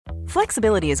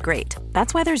Flexibility is great.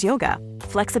 That's why there's yoga.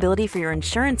 Flexibility for your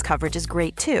insurance coverage is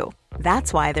great too.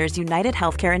 That's why there's United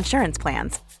Healthcare Insurance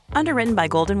Plans. Underwritten by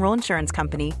Golden Rule Insurance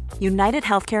Company, United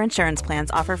Healthcare Insurance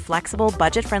Plans offer flexible,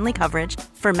 budget-friendly coverage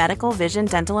for medical, vision,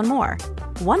 dental, and more.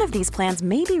 One of these plans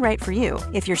may be right for you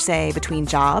if you're, say, between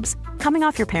jobs, coming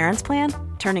off your parents' plan,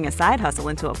 turning a side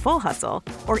hustle into a full hustle,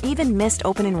 or even missed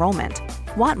open enrollment.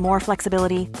 Want more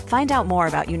flexibility? Find out more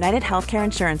about United Healthcare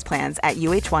Insurance Plans at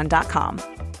uh1.com.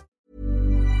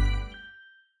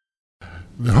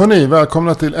 Hörrni,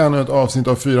 välkomna till ännu ett avsnitt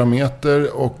av 4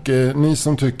 meter. Och ni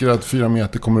som tycker att 4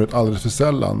 meter kommer ut alldeles för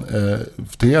sällan,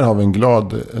 till er har vi en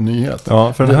glad nyhet.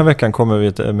 Ja, för den här veckan kommer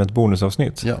vi med ett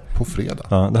bonusavsnitt. Ja, på fredag.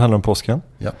 Ja, det handlar om påsken.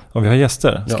 Ja. Och vi har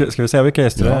gäster. Ska vi säga vilka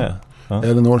gäster det är? Ja.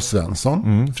 Elinor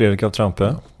Svensson. Fredrik av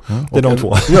Trampe. Ja. Det är de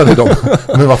två. Ja, det är de.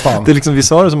 Men vad fan. Det är liksom, vi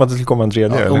sa det som att det skulle komma en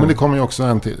tredje. Ja, men det kommer ju också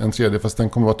en tredje, fast den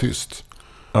kommer vara tyst.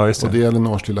 Ja, just det. Och det är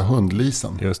Elinors lilla hund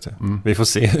Lisen. Just det. Vi får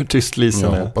se hur tyst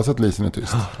Lisen är. Jag hoppas att Lisen är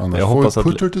tyst. Annars jag hoppas att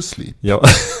put her to sleep. Ja.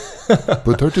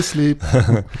 Put her to sleep.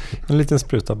 En liten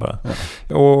spruta bara.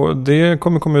 Ja. Och det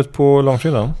kommer komma ut på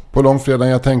långfredagen. På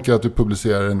långfredagen, jag tänker att vi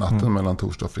publicerar i natten mellan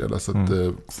torsdag och fredag. Så att,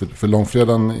 för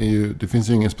långfredagen är ju, det finns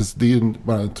ju ingen det är ju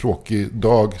bara en tråkig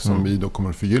dag som vi då kommer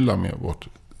att förgylla med vårt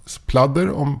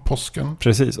pladder om påsken.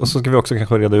 Precis, och så ska vi också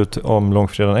kanske reda ut om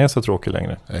långfredagen är så tråkig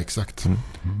längre. Exakt.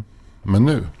 Men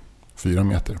nu, 4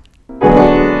 meter.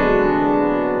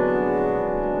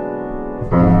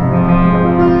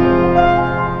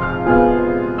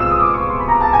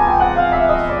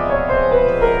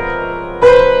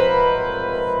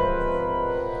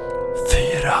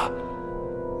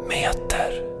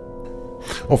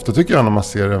 Ofta tycker jag när man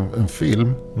ser en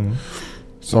film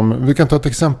som, vi kan ta ett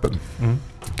exempel.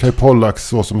 Kai Pollaks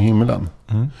Så som himlen.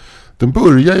 Den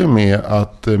börjar ju med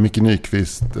att Micke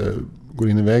Nyqvist går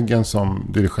in i väggen som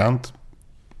dirigent.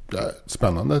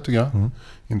 Spännande tycker jag.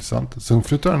 Intressant. Sen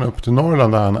flyttar han upp till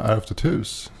Norrland där han är efter ett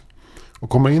hus. Och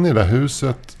kommer in i det där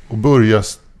huset och börjar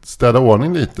städa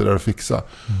ordning lite där och fixa.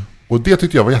 Och det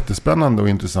tyckte jag var jättespännande och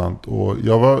intressant. Och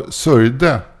jag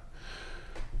sörjde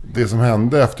det som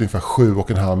hände efter ungefär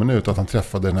 7,5 minuter, att han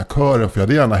träffade den här kören. För jag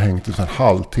hade gärna hängt ut en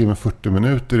halvtimme, 40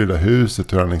 minuter i det där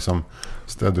huset. Hur han liksom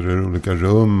städar i olika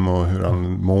rum och hur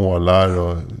han målar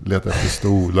och letar efter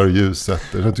stolar och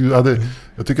ljussätter.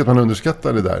 Jag tycker att man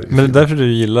underskattar det där. Men det är därför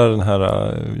du gillar den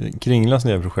här Kringlans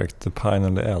nya projekt, The Pine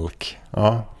and the Elk.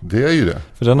 Ja, det är ju det.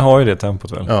 För den har ju det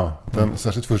tempot väl? Ja,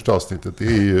 särskilt första avsnittet. Det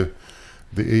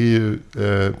är ju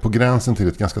på gränsen till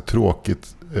ett ganska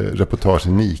tråkigt reportage i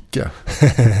Nike.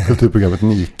 Kulturprogrammet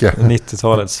Nike.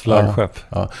 90-talets flaggskepp.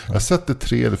 Ja. Jag har sett det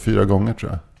 3 eller 4 gånger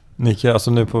tror jag. Nike,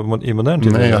 alltså nu i modern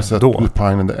tid? Nej, jag har sett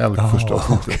Pine and the Elk första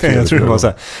avsnittet. Okay. Jag tror det var så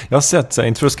här. Jag har sett,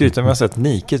 inte för att skryta, men jag har sett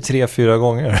Nike 3-4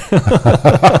 gånger.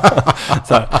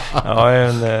 Så här, jag är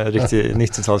en riktig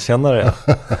 90-talskännare.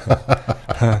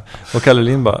 Och Kalle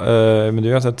Lind bara, men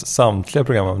du har sett samtliga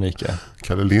program av Nike.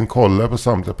 Kalle Lind kollar på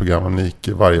samtliga program av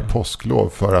Nike varje påsklov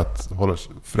för att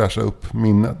fräscha upp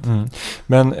minnet.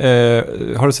 Men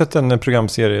har du sett en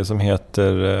programserie som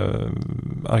heter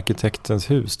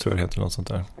Arkitektens hus, tror jag det heter, något sånt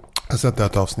där? Jag har sett det här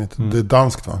ett avsnitt. Det är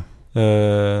danskt va?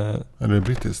 Eller är det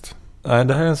brittiskt? Nej,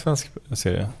 det här är en svensk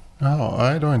serie. Ja,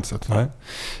 nej, det har jag inte sett. Nej.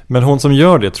 Men hon som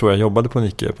gör det tror jag jobbade på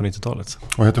Nike på 90-talet.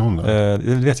 Vad heter hon då? Det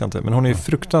vet jag inte, men hon är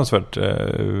fruktansvärt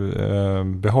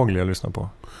behaglig att lyssna på.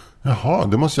 Jaha,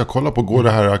 det måste jag kolla på. Går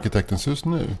det här Arkitektens hus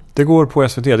nu? Det går på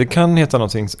SVT. Det kan heta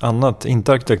någonting annat.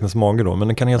 Inte Arkitektens mage då, men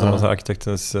det kan heta något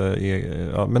Arkitektens...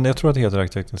 men jag tror att det heter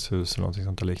Arkitektens hus eller någonting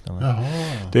sånt liknande. Jaha.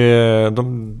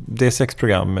 Det är 6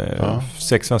 program.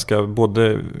 6 svenska.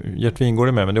 Både Gert Wingård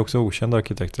är med, men det är också okända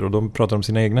arkitekter. Och de pratar om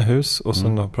sina egna hus. Och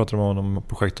sen pratar de om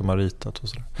projekt de har ritat och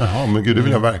sådär. Jaha, men gud, det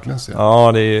vill jag verkligen se.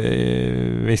 Ja, det är,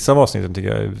 vissa av avsnitten tycker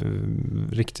jag är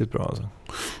riktigt bra alltså.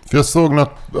 För jag såg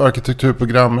något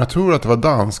arkitekturprogram, jag tror att det var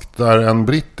danskt, där en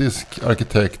brittisk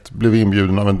arkitekt blev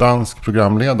inbjuden av en dansk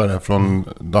programledare från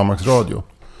Danmarks Radio.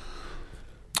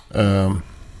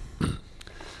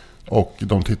 Och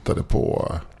de tittade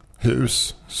på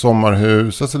hus,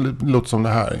 sommarhus, alltså det låter som det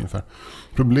här ungefär.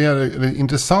 Det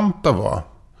intressanta var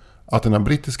att den här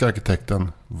brittiska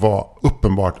arkitekten var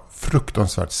uppenbart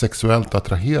fruktansvärt sexuellt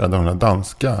attraherad av den här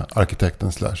danska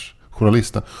arkitekten /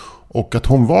 journalisten. Och att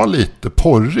hon var lite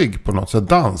porrig på något sätt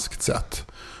danskt sätt.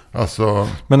 Alltså,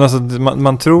 men alltså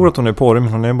man tror att hon är porrig,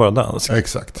 men hon är bara dansk.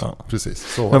 Exakt, ja.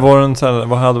 Precis. Så men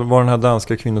var den här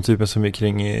danska kvinnotypen som är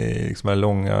kring i liksom här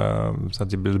långa så att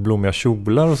det blir blommiga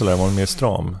kjolar och sådär, var hon mer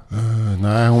stram?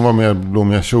 Nej, hon var med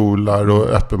blommiga kjolar och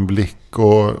öppen blick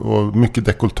och mycket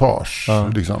dekoltage.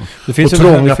 Liksom. Det finns och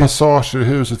trånga passager i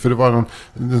huset, för det var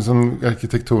en sån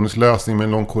arkitektonisk lösning med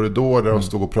en lång korridor där de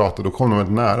stod och pratade. Då kom de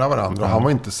väldigt nära varandra. Och han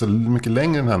var inte så mycket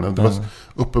längre än henne. Det var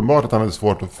uppenbart att han hade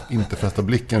svårt att inte fästa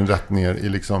blicken rätt ner i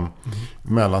liksom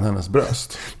mellan hennes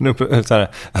bröst. Så här.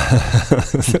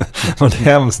 Det var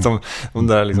hemskt om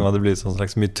det liksom hade blivit en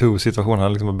slags MeToo-situation.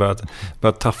 Han liksom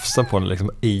börjat tafsa på den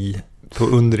liksom på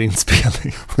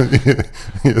underinspelning.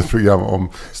 I ett program om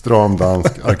stram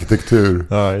dansk arkitektur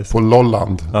på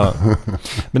Lolland. Ja.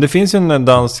 Men det finns ju en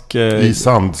dansk... I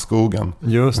Sandskogen.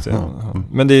 Just det.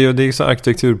 Men det är ju så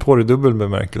arkitekturporr i dubbel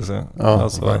bemärkelse. Ja,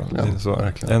 alltså, verkligen. Det är så.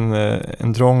 Verkligen.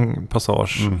 En trång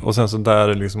passage. Och sen så där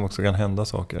det liksom också kan hända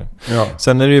saker. Ja.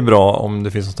 Sen är det ju bra om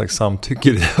det finns någon slags samtycke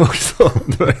i det också.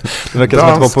 Det verkar som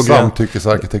att dansk vara på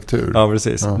samtyckesarkitektur. Ja,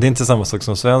 precis. Ja. Det är inte samma sak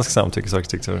som svensk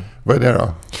samtyckesarkitektur. Vad är det då?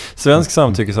 Svensk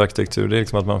samtyckesarkitektur, det är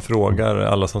liksom att man frågar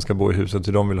alla som ska bo i huset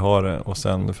hur de vill ha det. Och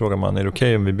sen frågar man, är det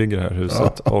okej om vi bygger det här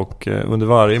huset? Ja. Och under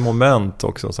varje moment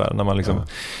också så här, när man liksom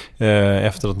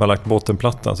efter att man har lagt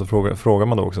bottenplattan så frågar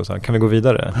man då också så här, kan vi gå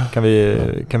vidare?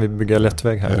 Kan vi bygga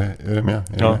lättväg här? Är det med?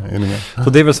 Är ni med? Så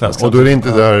det är väl svensk. Och då är det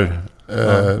inte där...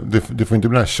 Det får inte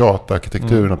bli den här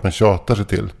tjatarkitekturen att man tjatar sig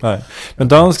till. Nej. Men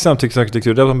dansk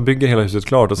samtyckesarkitektur, där man bygger hela huset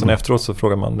klart och sen efteråt så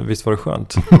frågar man, visst var det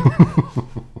skönt?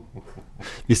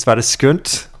 Visst var det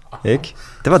skunt?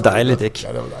 Det var dejligt, ikke?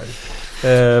 Ja, det var dejligt.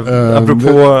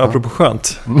 Apropå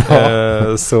skönt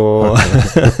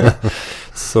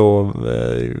så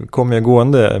kom jag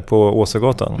gående på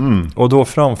Åsagatan. Och då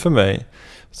framför mig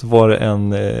så var det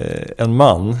en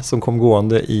man som kom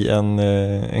gående i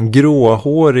en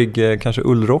gråhårig, kanske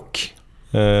ullrock.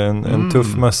 En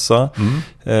tuff mössa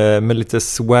med lite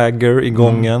swagger i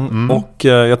gången. Och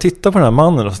jag tittade på den här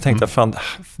mannen och så tänkte jag, fan,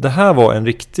 det här var en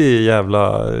riktig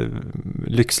jävla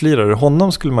lyxlirare.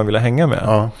 Honom skulle man vilja hänga med.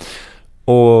 Ja.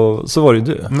 Och så var det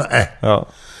du. Nej. Ja.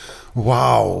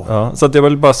 Wow. Ja, så att jag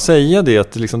vill bara säga det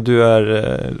att liksom, du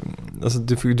är alltså,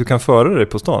 du kan föra dig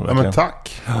på stan. Ja, men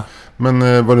tack. Ja.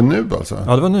 Men var det nu alltså?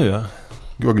 Ja, det var nu, ja.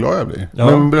 Gud vad glad jag blir. Ja.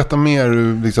 Men berätta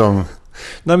mer liksom...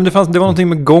 Nej, men det var någonting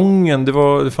med gången. Det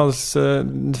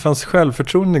fanns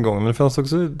självförtroende i gången. Men det fanns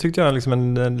också, tyckte jag, liksom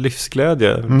en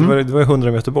livsglädje. Det var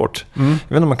 100 meter bort. Jag vet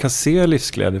inte om man kan se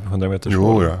livsglädje på 100 meter.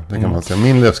 Jo, det kan man se.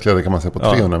 Min livsglädje kan man se på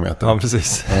 300 meter. Ja,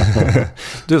 precis.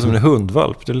 Du är som en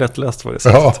hundvalp. Du är lättläst vad det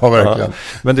säger. Ja, verkligen. Ja.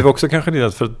 Men det var också kanske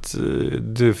det för att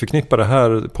du förknippar det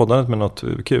här poddandet med något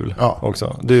kul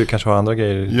också. Du kanske har andra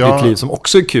grejer i ditt liv som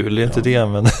också är kul. Det är inte det,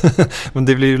 men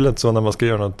det blir ju lätt så när man ska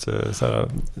göra något så här.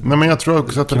 Nej, men jag tror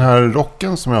också att den här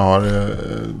rocken som jag har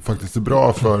faktiskt är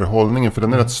bra för hållningen, för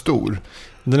den är rätt stor.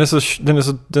 Den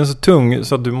är så tung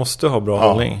så att du måste ha bra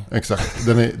hållning. Exakt.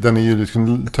 Den är ju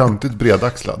liksom töntigt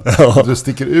bredaxlad. Ja. Det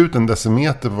sticker ut en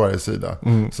decimeter på varje sida.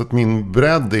 Så att min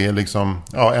bredd är liksom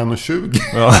 1,20.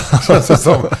 Ja.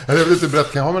 Jag vet inte hur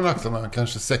bredd kan jag ha med axlarna.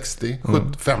 Kanske 60, 70,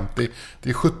 50. Det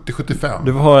är 70-75.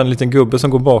 Du får ha en liten gubbe som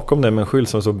går bakom dig med en skylt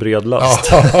som är så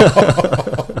bredlast.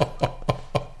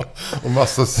 Och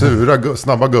massa sura,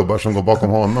 snabba gubbar som går bakom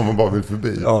honom och bara vill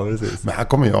förbi. Ja, precis. Men här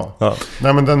kommer jag. Ja.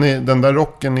 Nej, men den där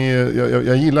rocken är...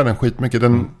 Jag gillar den skitmycket. Jag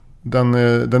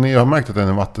har märkt att den är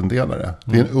en vattendelare.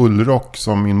 Det är en ullrock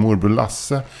som min morbror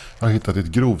Lasse har hittat i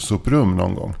ett grovsoprum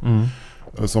någon gång.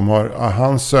 Som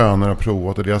hans söner har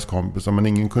provat och deras kompisar. Men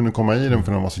ingen kunde komma i den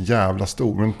för den var så jävla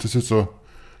stor. Men till slut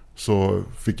så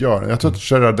fick jag den. Jag tror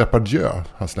att Gerard Depardieu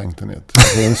har slängt den i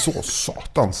den är så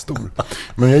satans stor.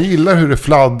 Men jag gillar hur det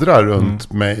fladdrar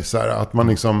runt mig så här, att man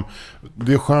liksom,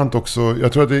 det är skönt också.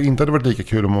 Jag tror att det inte hade varit lika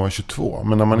kul om man var 22,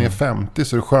 men när man är 50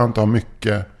 så är det skönt att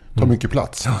ha mycket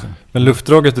plats. Ja. Men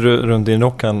luftdraget runt din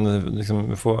rock kan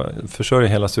liksom försörja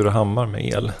hela Surahammar med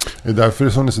el. Det är därför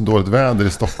det är så dåligt väder i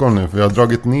Stockholm nu. För jag har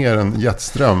dragit ner en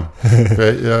jetström.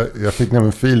 jag fick nämligen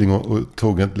feeling och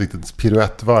tog ett litet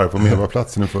piruettvarv på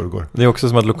Medborgarplatsen i förrgår. Det är också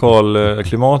som att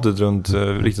lokalklimatet runt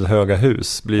riktigt höga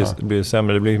hus blir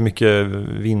sämre. Det blir mycket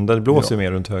vindar, det blåser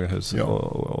mer runt höga hus.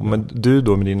 Ja. Men du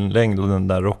då med din längd och den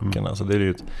där rocken, alltså, det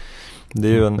är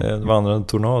ju en vandrande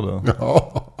tornado.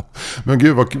 Ja. Men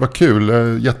gud vad kul,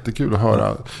 jättekul att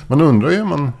höra. Man undrar ju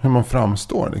hur man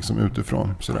framstår liksom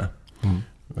utifrån sådär.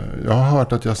 Jag har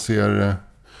hört att jag ser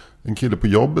en kille på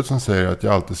jobbet som säger att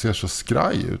jag alltid ser så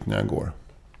skraj ut när jag går.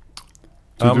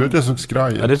 Tyckte du att jag såg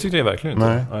skraj ut? Ja, det tyckte jag verkligen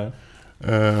inte. Nej.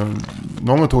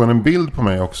 Någon gång tog han en bild på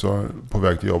mig också på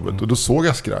väg till jobbet och då såg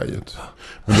jag skraj ut.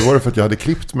 Men då var det för att jag hade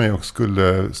klippt mig och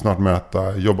skulle snart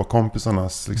möta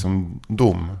jobbarkompisarnas liksom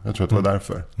dom. Jag tror att det var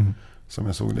därför som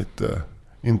jag såg lite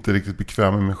inte riktigt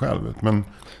bekväm med mig själv. Men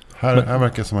här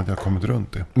verkar det som att jag har kommit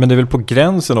runt det. Men det är väl på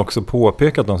gränsen också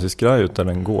påpekat att de ser skraj ut där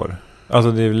den går.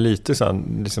 Alltså det är lite så här,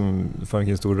 liksom, för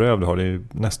vilken stor röv du har, det är ju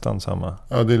nästan samma.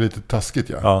 Ja, det är lite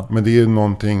taskigt, ja. Men det är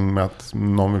någonting med att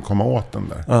någon vill komma åt den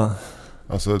där. Ja.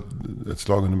 Alltså ett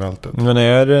slag under bältet. Men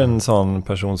är det en sån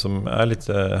person som är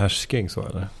lite härskig så,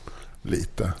 eller?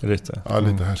 Lite. Ja,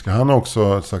 lite härskig. Han har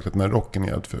också sagt att den här rocken är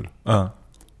helt ful. Ja.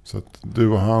 Så att du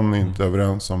och han är inte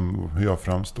överens om hur jag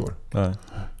framstår. Nej.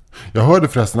 Jag hörde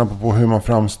förresten på hur man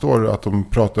framstår att de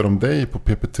pratade om dig på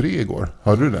PP3 igår.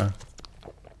 Hörde du det?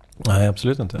 Nej,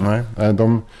 absolut inte. Nej,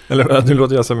 Eller nu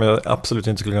låter jag som jag absolut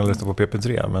inte skulle kunna lyssna på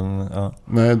PP3, men ja.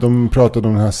 Nej, de pratade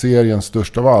om den här serien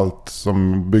Störst av allt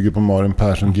som bygger på Maren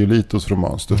Persson Giolitos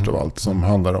roman Störst av allt, som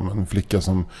handlar om en flicka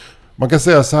som, man kan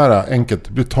säga så här enkelt,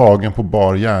 blir tagen på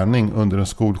bar gärning under en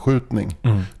skolskjutning.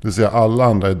 Det vill säga alla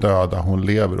andra är döda, hon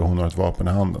lever och hon har ett vapen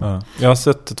i handen. Ja. Jag har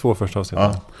sett 2 första avsnitt.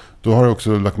 Ja. Då har jag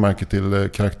också lagt märke till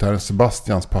karaktären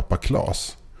Sebastians pappa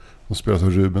Claes, som spelas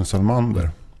av Ruben Salmander.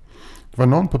 Det var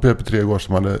någon på PP3 igår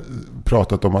som hade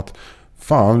pratat om att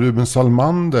fan, Ruben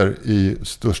Salmander i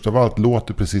Störst av allt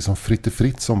låter precis som Fritte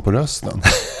Fritzson på rösten.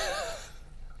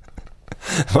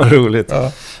 Vad roligt.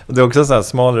 Ja. Det är också en sån här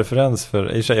smal referens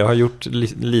för, jag har gjort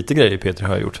lite grejer i P3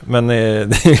 har jag gjort, men det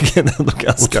är ändå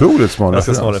ganska otroligt smal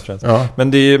referens. Ja.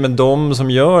 Men de som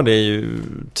gör det är ju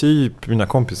typ mina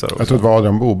kompisar också. Jag tror det var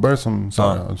Adrian Boberg som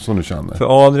du känner.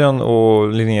 För Adrian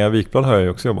och Linnea Wikblad har jag ju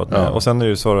också jobbat med. Och sen är det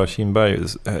ju Sara Kinberg,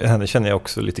 henne känner jag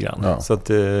också lite grann. Ja. Så att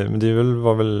det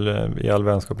var väl i all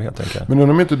vänskaplighet, tänker jag. Men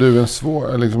undrar om inte du är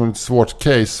ett svårt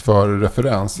case för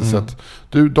referens. Så att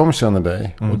de känner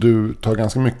dig och du tar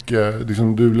ganska mycket,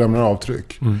 liksom, du lämnar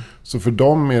avtryck. Så för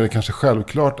dem är det kanske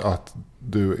självklart att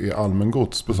du är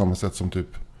allmängods på samma sätt som typ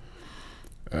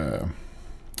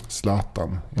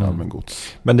Zlatan i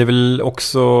allmängods. Men det är väl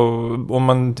också, om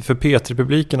man för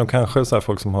P3-publiken och kanske så här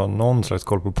folk som har någon slags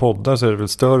koll på poddar, så är det väl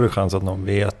större chans att någon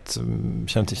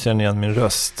känner igen min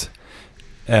röst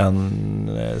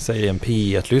än säg en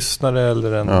P1-lyssnare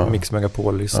eller en Mix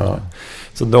Megapol-lyssnare.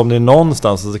 Så om det är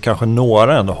någonstans så kanske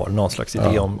några ändå har någon slags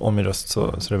idé om min röst, så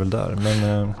är det väl där.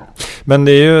 Men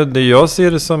det är ju det, jag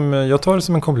tar det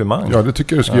som en komplimang. Ja, det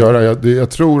tycker jag du ska göra. Jag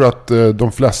tror att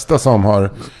de flesta som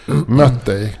har mött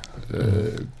dig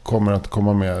kommer att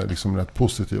komma med liksom rätt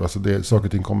positivt. Alltså saker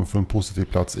och ting kommer från en positiv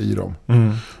plats i dem.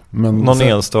 Men någon sen,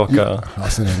 enstaka.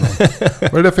 Alltså,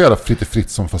 vad är det för jävla Fritte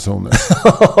Fritzson-fasoner?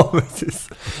 Ja, precis.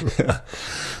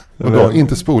 Och då,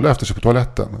 inte spola efter sig på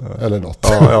toaletten eller något.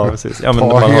 Ja, precis. Ja, men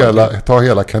ta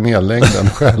hela kanellängden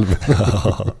själv.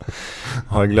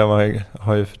 Jag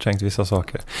har ju förträngt vissa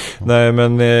saker. Nej,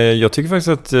 men jag tycker faktiskt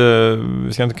att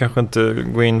vi ska kanske inte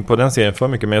gå in på den serien för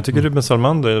mycket, men jag tycker Ruben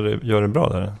Salmander gör det bra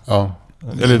där. Ja.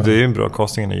 Eller det är ju en bra,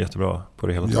 castingen är jättebra på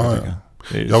det hela taget. Ja.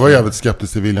 Jag var jävligt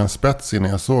skeptisk till William Spets innan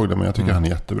jag såg det, men jag tycker han är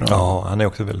jättebra. Ja, han är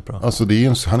också väldigt bra. Alltså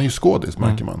han är ju skådis,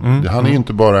 märker man. Han är ju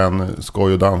inte bara en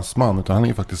skoj- och dansman, utan han är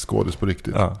ju faktiskt skådis på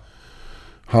riktigt. Ja.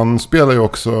 Han spelar ju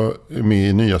också med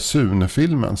i nya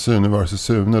Sune-filmen, Sune vs.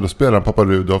 Sune. Då spelar han pappa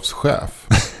Rudolfs chef.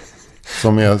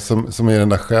 som är den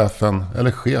där chefen,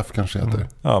 eller chef kanske heter.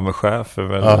 Ja, men chef är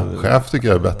väl... Ja, chef tycker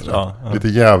jag är bättre. Ja. Lite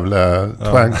jävla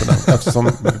twang på den. Eftersom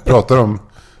vi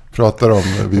pratar om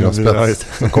William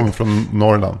Spets som kommer från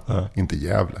Norrland. Inte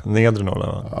Gävle. Nedre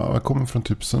Norrland, va? Ja, jag kommer från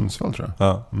typ Sundsvall, tror jag.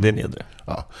 Ja, det är nedre.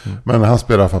 Ja. Men han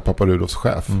spelar för pappa Rudolfs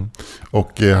chef.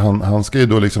 Och han ska ju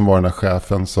då liksom vara den där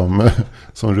chefen som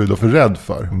Rudolf är rädd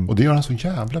för. Och det gör han så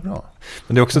jävla bra.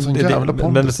 Men det är också, men det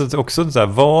är också så här,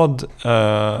 vad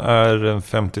är en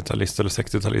 50-talist eller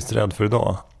 60-talist rädd för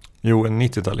idag? Jo, en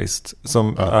 90-talist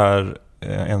som är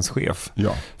ens chef.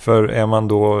 Ja. För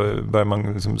börjar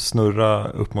man liksom snurra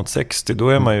upp mot 60, då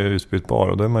är man ju utbytbar,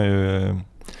 och då är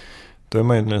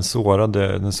man ju den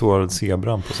sårade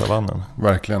zebran på savannen.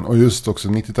 Verkligen. Och just också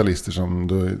 90-talister som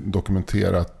då är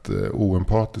dokumenterat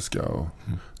oempatiska och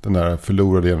den där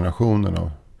förlorade generationen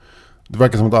av. Det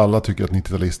verkar som att alla tycker att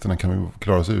 90-talisterna kan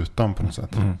klara sig utan på något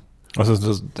sätt. Och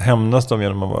så hämnas de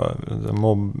genom att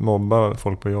mobba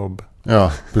folk på jobb.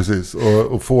 Ja, precis.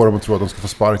 Och få dem att tro att de ska få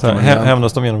sparken.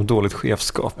 Hämnas de genom dåligt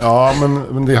chefskap. Ja,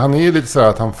 men han är ju lite så här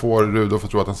att han får Rudolf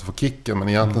att tro att han ska få kicken, men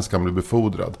egentligen ska han bli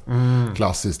befordrad.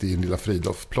 Klassiskt i en lilla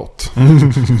Fridolf-plott.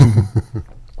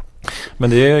 Men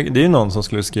det är ju någon som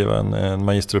skulle skriva en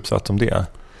magisteruppsats om det.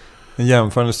 En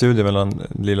jämförande studie mellan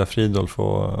Lilla Fridolf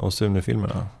och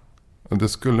Sune-filmerna. Det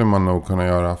skulle man nog kunna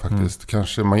göra faktiskt.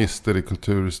 Kanske magister i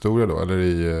kulturhistoria då, eller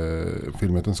i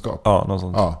filmvetenskap. Ja, något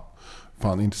sånt. Ja,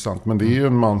 fan intressant. Men det är ju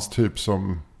en manstyp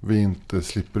som vi inte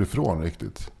slipper ifrån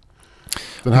riktigt.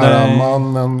 Den här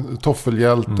mannen,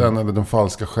 toffelhjälten eller den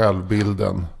falska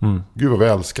självbilden. Gud vad vi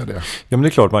älskar det. Ja, men det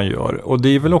är klart man gör. Och det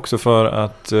är väl också för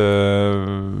att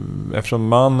eftersom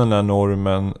mannen är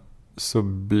normen så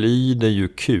blir det ju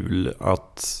kul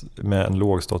att med en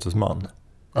lågstatusman.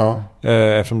 Ja.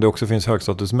 Eftersom det också finns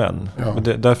högstatusmän. Ja. Men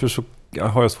därför så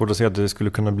har jag svårt att se att det skulle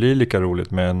kunna bli lika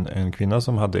roligt med en kvinna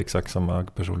som hade exakt samma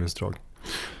personlighetsdrag.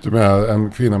 Du menar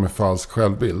en kvinna med falsk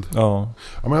självbild? Ja.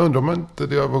 Ja, men jag undrar om inte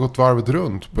det har gått varvet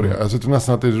runt på det. Alltså, jag tror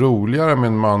nästan att det är roligare med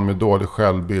en man med dålig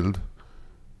självbild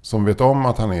som vet om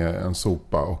att han är en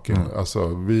sopa. Och, alltså,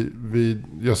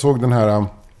 jag såg den här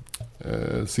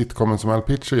sitcomen som Al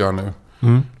Pitcher gör nu.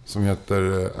 Som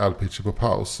heter Al Pitcher på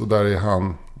paus. Och där är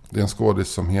han, det är en skådis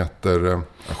som heter,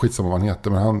 skitsamma vad han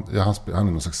heter, men han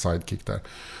är någon slags sidekick där.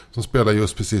 Som spelar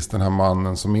just precis den här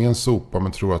mannen som är en sopa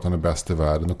men tror att han är bäst i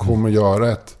världen. Och kommer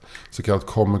göra ett så kallat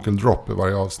comical drop i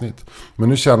varje avsnitt. Men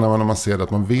nu känner man när man ser det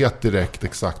att man vet direkt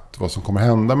exakt vad som kommer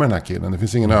hända med den här killen. Det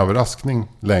finns ingen överraskning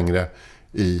längre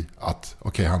i att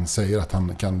han säger att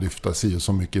han kan lyfta si och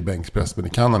så mycket i bänkpress, men det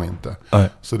kan han inte. Nej.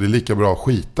 Så det är lika bra att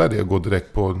skita i det och gå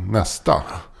direkt på nästa.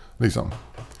 Liksom.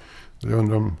 Jag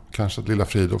undrar om kanske att lilla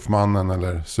Fridolf-mannen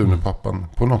eller Sune-pappan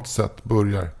på något sätt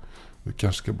börjar. Vi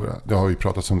kanske ska börja, det har vi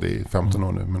pratat om det i 15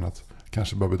 år nu, men att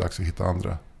kanske börjar bli dags att hitta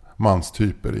andra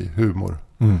manstyper i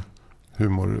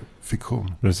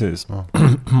humorfiktion. Precis. Ja.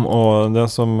 Och den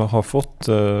som har fått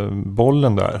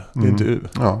bollen där, det är du.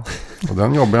 Ja, och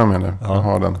den jobbar jag med nu. Ja. Jag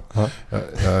har den. Ja.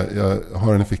 Jag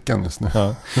har den i fickan just nu. Ja.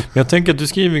 Men jag tänker att du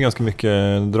skriver ganska mycket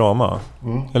drama.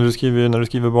 Eller när du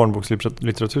skriver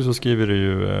barnbokslitteratur så skriver du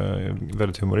ju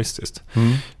väldigt humoristiskt.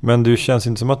 Men det känns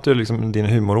inte som att du, liksom, dina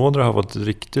humorådror har fått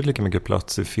riktigt lika mycket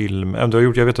plats i film.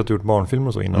 Jag vet att du har gjort barnfilm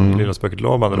och så innan Lilla spöket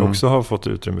Laban, där du också har fått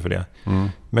utrymme för det.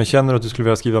 Men känner du att du skulle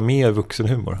vilja skriva mer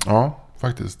vuxenhumor? Ja,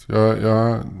 faktiskt.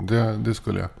 Det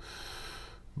skulle jag.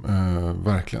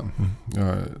 Verkligen.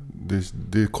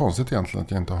 Det är konstigt egentligen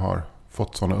att jag inte har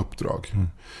fått sådana uppdrag.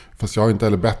 Fast jag har inte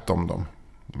heller bett om dem.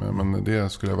 Men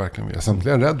det skulle jag verkligen vilja. Samtidigt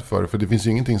är jag rädd för det finns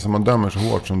ju ingenting som man dömer så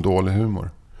hårt som dålig humor.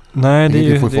 Nej, det är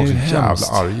ju folk jävla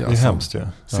arga. Det är hemskt, ja.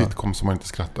 Sitcom som man inte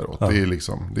skrattar åt. Ja.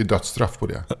 Det är dödsstraff på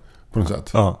det. På något sätt.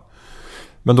 Ja.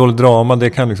 Men dåligt drama, det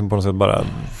kan liksom på något sätt bara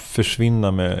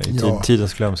försvinna med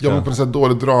tidens glömska. Ja, men på något sätt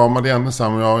dåligt drama, det är ändå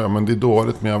samma. Ja, men det är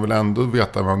dåligt, men jag vill ändå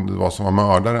veta vad som var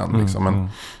mördaren. Liksom. Men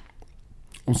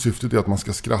om syftet är att man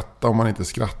ska skratta, om man inte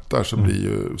skrattar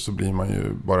så blir man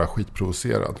ju bara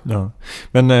skitprovocerad. Ja.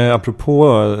 Men apropå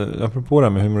det här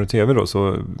med humor i tv då,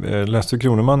 så läste du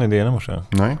Kroneman i DN i morse?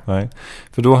 Nej.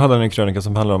 För då hade han en krönika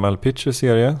som handlade om Al Pitchers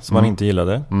serie som han inte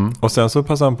gillade. Och sen så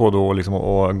passade han på då liksom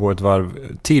att gå ett varv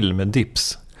till med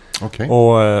Dips. Okay.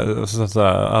 Och så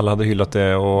alla hade hyllat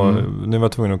det och nu var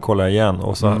jag tvungen att kolla igen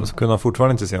och så kunde han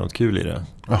fortfarande inte se något kul i det.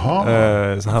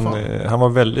 Så han var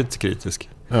väldigt kritisk.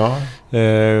 Ja.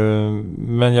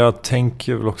 Men jag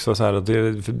tänker väl också så här att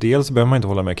dels behöver man inte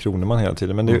hålla med Kroneman hela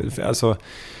tiden, men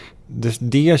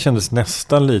det kändes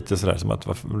nästan lite sådär som att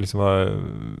vad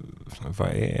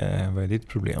är ditt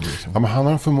problem? Liksom? Ja, men han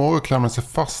har en förmåga att klamra sig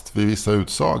fast vid vissa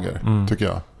utsagor, tycker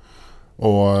jag.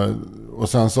 Och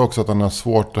sen så också att han har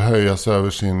svårt att höja sig över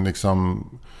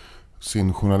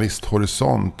sin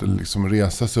journalisthorisont, liksom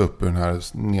resa sig upp ur den här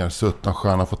nersuttna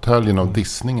sköna fåtöljen av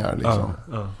dissningar liksom.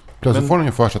 Plötsligt får han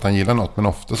ju för sig att han gillar något, men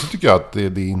ofta så tycker jag att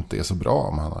det inte är så bra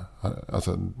om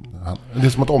det är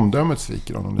som att omdömet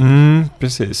sviker honom.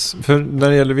 Precis. För när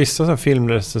det gäller vissa så här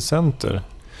filmrecensenter,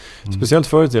 speciellt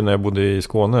förut när jag bodde i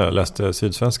Skåne och läste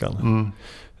Sydsvenskan,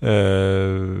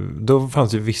 då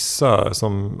fanns det vissa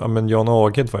som, Jan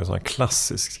Aged var en sån här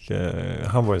klassisk,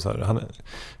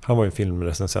 han var ju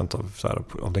filmrecensent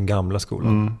av den gamla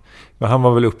skolan. Men han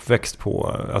var väl uppväxt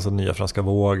på Nya Franska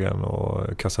Vågen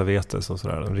och Cassavetes och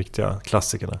sådär, de riktiga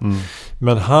klassikerna.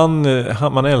 Men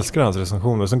man älskar hans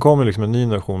recensioner. Sen kom liksom en ny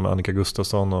version med Annika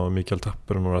Gustafsson och Mikael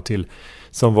Tapper och några till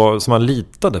som man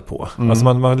litade på.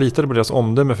 Man litade på deras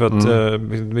omdöme för att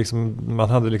man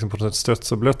hade liksom på något sätt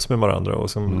stötts och blötts med varandra, och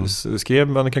som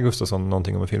skrev Annika Gustafsson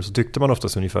någonting om en film så tyckte man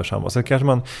oftast ungefär samma. Sen kanske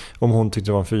man, om hon tyckte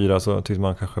det var en 4 så tyckte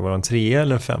man kanske var en 3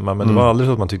 eller en 5, men det var aldrig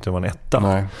så att man tyckte det var en 1.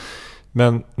 Nej.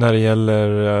 Men när det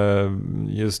gäller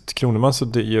just Kroneman så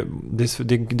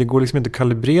det går liksom inte att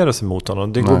kalibrera sig mot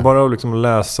honom. Det går bara att liksom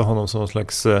läsa honom som någon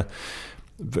slags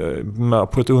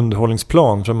på ett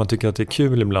underhållningsplan, för man tycker att det är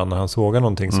kul ibland när han sågar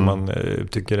någonting som man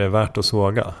tycker är värt att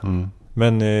såga.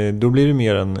 Men då blir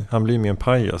det han blir mer en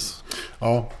pajas.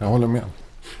 Ja, jag håller med.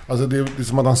 Alltså det är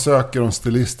som att han söker de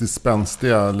stilistiskt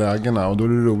spänstiga lägena, och då är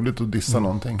det roligt att dissa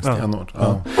någonting stenhårt.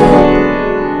 Ja.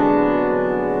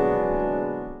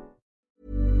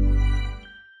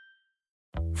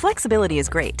 Flexibility is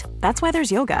great. That's why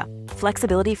there's yoga.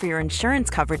 Flexibility for your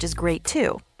insurance coverage is great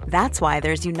too. That's why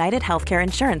there's United Healthcare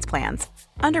Insurance Plans.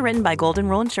 Underwritten by Golden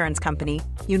Rule Insurance Company,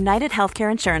 United Healthcare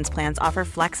Insurance Plans offer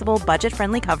flexible,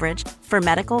 budget-friendly coverage for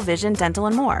medical, vision, dental,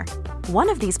 and more.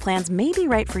 One of these plans may be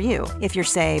right for you if you're,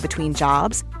 say, between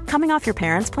jobs, coming off your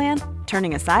parents' plan,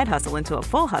 turning a side hustle into a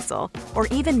full hustle, or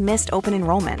even missed open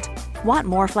enrollment. Want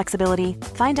more flexibility?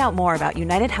 Find out more about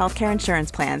United Healthcare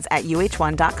Insurance Plans at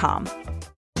uh1.com.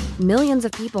 Millions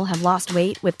of people have lost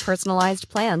weight with personalized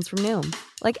plans from Noom.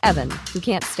 Like Evan, who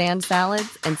can't stand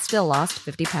salads and still lost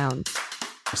 50 pounds.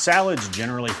 Salads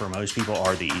generally for most people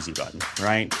are the easy button,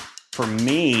 right? For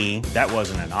me, that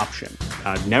wasn't an option.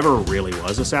 I never really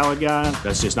was a salad guy.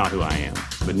 That's just not who I am.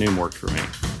 But Noom worked for me.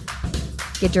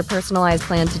 Get your personalized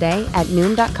plan today at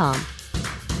Noom.com.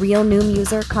 Real Noom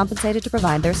user compensated to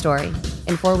provide their story.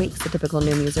 In 4 weeks, the typical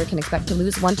Noom user can expect to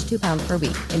lose 1 to 2 pounds per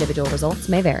week. Individual results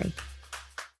may vary.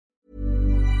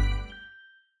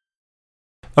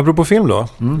 Apropå film då,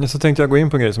 så tänkte jag gå in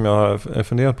på en grej som jag har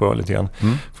funderat på lite grann.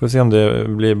 Får se om det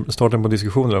blir starten på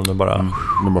diskussioner om det bara...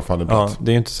 Det bara faller platt. Ja,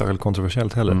 det är ju inte särskilt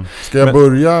kontroversiellt heller.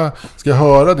 Ska jag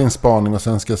höra din spaning och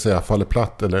sen ska jag säga faller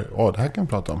platt eller det här kan vi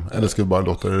prata om? Eller ska vi bara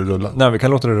låta det rulla? Nej, vi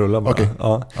kan låta det rulla bara. Okay.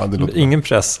 Ja. Ja, det låter ingen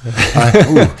press.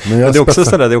 Nej, men det är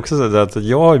också så att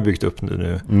jag har byggt upp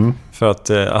nu. För att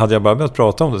hade jag bara börjat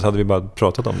prata om det så hade vi bara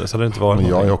pratat om det. Så hade det inte varit men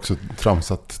jag är också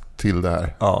tramsat till det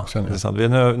här. Ja, det är sant. Nu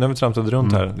har vi trampat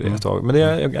runt här ett tag. Men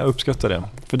jag uppskattar det.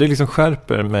 För det liksom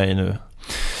skärper mig nu.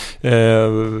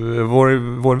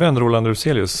 Vår vän Roland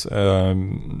Ruselius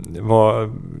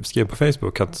skrev på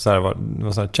Facebook att det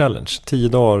var så här challenge. 10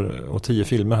 dagar och 10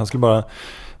 filmer. Han skulle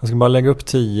bara lägga upp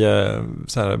 10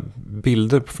 så här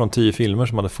bilder från 10 filmer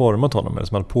som hade format honom eller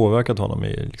som hade påverkat honom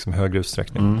i liksom högre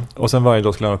utsträckning. Och sen varje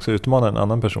dag skulle han också utmana en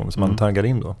annan person som han taggar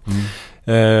in då.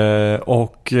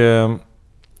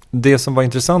 Det som var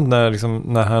intressant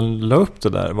när han la upp det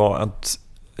där var att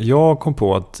jag kom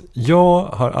på att jag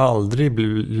har aldrig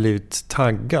blivit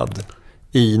taggad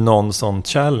i någon sån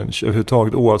challenge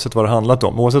överhuvudtaget, oavsett vad det handlat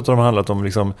om. Oavsett om det handlat om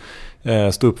liksom,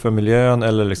 stå upp för miljön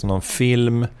eller liksom någon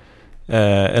film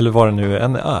eller vad det nu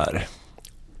än är.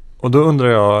 Och då undrar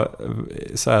jag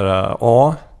så här,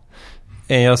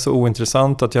 är jag så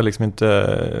ointressant att jag liksom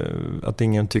inte, att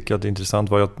ingen tycker att det är intressant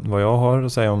vad jag har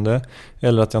att säga om det,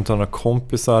 eller att jag inte har några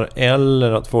kompisar,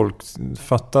 eller att folk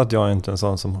fattar att jag är inte en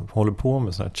sån som håller på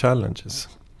med såna här challenges.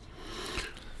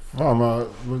 Ja, men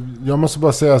jag måste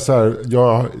bara säga så här,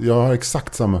 jag har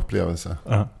exakt samma upplevelse.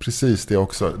 Precis det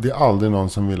också. Det är aldrig någon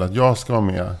som vill att jag ska vara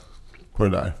med på det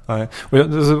där. Nej.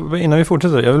 Och innan vi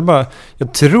fortsätter,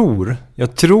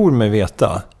 jag tror mig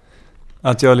veta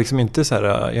att jag liksom inte så här,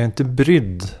 jag är inte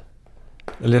brydd.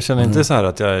 Eller jag känner inte så här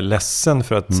att jag är ledsen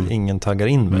för att ingen taggar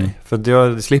in mig. För att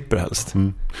jag slipper helst.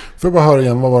 Får jag bara höra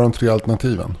igen, vad var de 3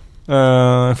 alternativen?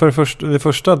 För det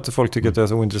första att folk tycker att det är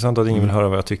så ointressant att ingen vill höra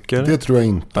vad jag tycker. Det tror jag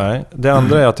inte. Nej. Det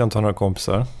andra är att jag inte har några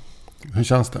kompisar. Hur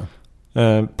känns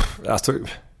det?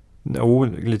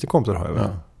 Lite kompisar har jag väl. Ja.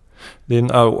 Det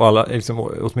är alla, liksom,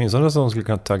 åtminstone som skulle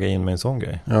kunna tagga in med en sån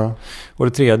grej. Ja. Och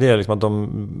det tredje är liksom att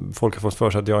folk har fått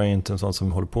för sig att jag är inte en sån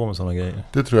som håller på med såna grejer.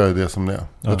 Det tror jag är det som det är.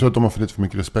 Ja. Jag tror att de har för lite för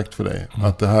mycket respekt för dig.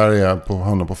 Att det här är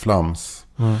hamnar på flams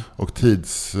och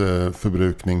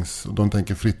tidsförbruknings. De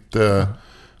tänker fritt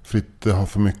ha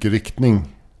för mycket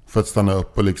riktning för att stanna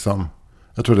upp och liksom.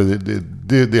 Jag tror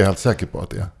det är jag helt säker på att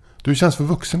det är. Du känns för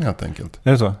vuxen helt enkelt.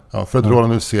 Är det så? Ja, för att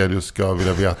Roland Ruselius ska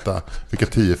vilja veta vilka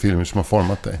 10 filmer som har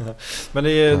format dig. Men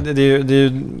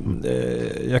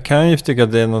jag kan ju tycka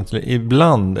att det är något,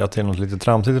 ibland att det är något lite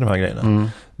tramsigt i de här grejerna.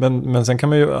 Men sen kan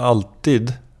man ju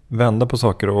alltid vända på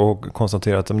saker och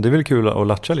konstatera att det är väl kul att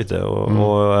latcha lite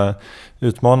och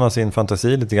utmana sin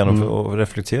fantasi lite grann och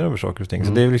reflektera över saker och ting.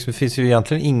 Så det finns ju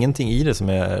egentligen ingenting i det som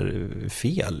är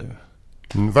fel.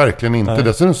 Verkligen inte. Nej.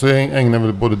 Dessutom så ägnar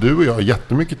väl både du och jag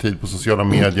jättemycket tid på sociala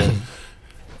medier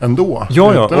ändå.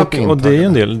 Ja, och det är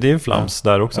en del, det är flams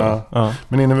där också. Ja. Ja.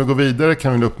 Men innan vi går vidare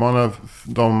kan vi uppmana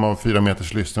de av 4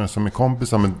 meters lyssnare som är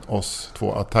kompisar med oss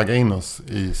 2 att tagga in oss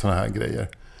i såna här grejer.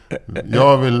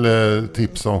 Jag vill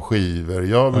tipsa om skivor,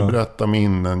 jag vill berätta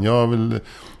minnen,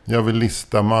 jag vill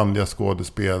lista manliga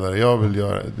skådespelare, jag vill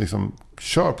göra liksom.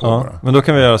 Kör på bara. Men då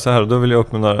kan vi göra så här. Då vill jag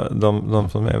uppmana de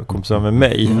som är kompisar med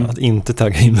mig att inte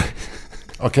tagga in mig.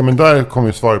 Okej, men där kommer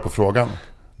ju svaret på frågan.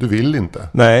 Du vill inte.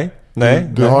 Nej.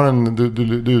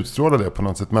 Du utstrålar det på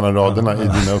något sätt mellan raderna i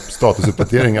dina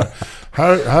statusuppdateringar.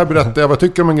 Här berättar jag vad jag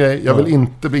tycker om en grej. Jag vill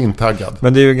inte bli intaggad.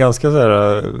 Men det är ju ganska så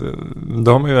här.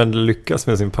 Då har man ju ändå lyckats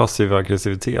med sin passiva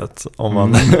aggressivitet. Om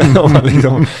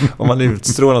man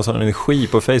utstrålar sån energi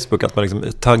på Facebook att man liksom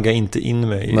taggar inte in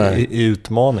mig i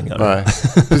utmaningar. Nej,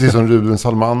 precis som Ruben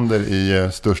Salmander i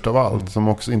Störst av allt. Som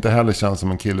också inte heller känns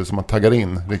som en kille som man taggar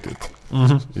in riktigt.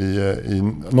 i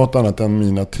något annat än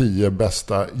mina 10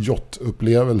 bästa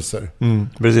yachtupplevelser.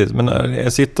 Precis,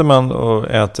 men sitter man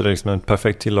och äter liksom en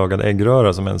perfekt tillagad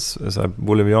äggröra som en så här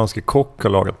boliviansk kock har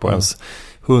lagat på ens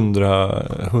 100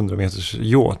 meters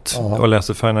yacht och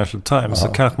läser Financial Times, så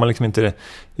kanske man liksom inte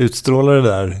utstrålar det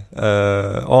där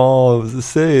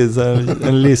säg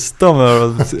en lista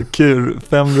med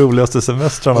 5 roligaste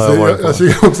semestrarna jag varit på. Jag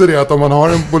tycker också det, att om man har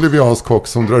en boliviansk kock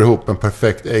som drar ihop en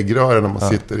perfekt äggröra när man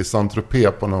sitter i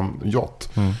Saint-Tropez på någon yacht,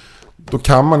 då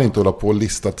kan man inte hålla på och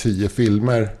lista 10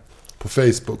 filmer på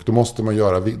Facebook. Då måste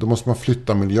man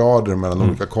flytta miljarder mellan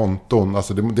olika konton.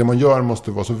 Alltså det man gör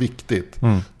måste vara så viktigt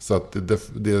så att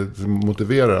det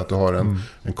motiverar att du har en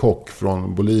kock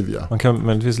från Bolivia. Man kan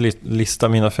möjligtvis lista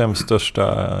mina 5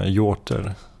 största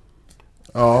yachter.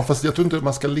 Ja, fast jag tror inte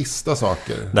man ska lista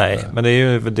saker. Nej, men det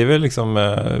är väl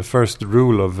liksom first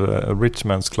rule of a rich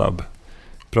man's club.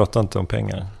 Prata inte om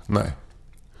pengar. Nej.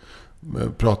 Nej,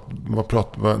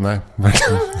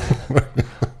 verkligen.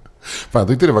 Fan, jag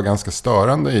tyckte det var ganska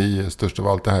störande i störst av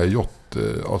allt det här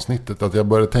yacht-avsnittet, att jag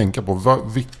började tänka på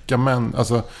vilka män,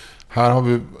 alltså här har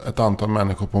vi ett antal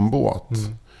människor på en båt.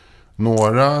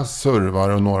 Några servar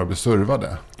och några blir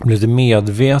servade. Jag blir lite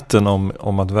medveten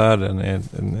om att världen är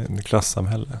en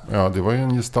klassamhälle. Ja, det var ju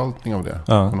en gestaltning av det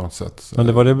på något sätt. Men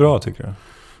det var det bra, tycker du?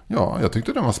 Ja, jag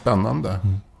tyckte det var spännande.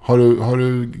 Har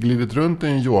du glidit runt i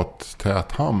en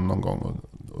yacht-tät hamn någon gång och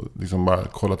liksom bara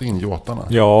kollat in yachttarna?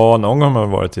 Ja, någon gång har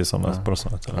man varit i sådana.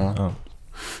 Ja.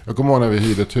 Jag kommer ihåg när vi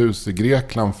hyrde ett hus i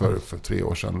Grekland för 3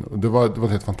 år sedan. Det var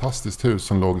ett helt fantastiskt hus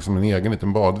som låg som en egen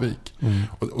liten badvik.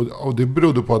 Och det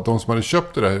berodde på att de som hade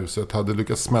köpt det här huset hade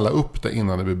lyckats smälla upp det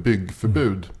innan det blev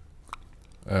byggförbud.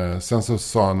 Sen så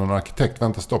sa någon arkitekt,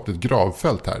 vänta stopp, det är ett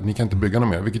gravfält här. Ni kan inte bygga något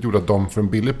mer. Vilket gjorde att de för en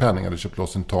billig penning hade köpt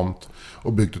loss en tomt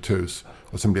och byggt ett hus.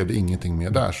 Och sen blev det ingenting mer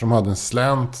där. Så de hade en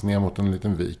slänt ner mot en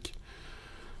liten vik.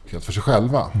 Helt för sig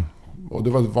själva. Och det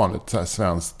var ett vanligt så här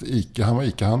svenskt han var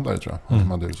ICA-handlare, tror jag.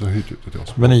 De hade så hyrt ut det till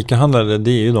oss. Men ICA-handlare,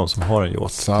 det är ju de som har en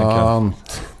yacht.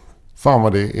 Sant. Fan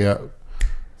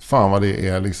vad det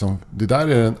är liksom. Det där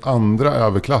är den andra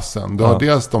överklassen. Du har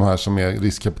dels de här som är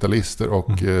riskkapitalister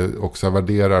och så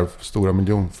värderar stora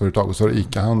miljonföretag. Och så har du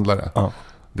ICA-handlare.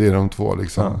 Det är de 2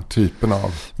 liksom, typerna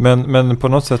av. Men på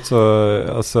något sätt så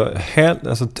alltså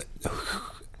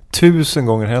 1000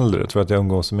 gånger hellre tror jag att jag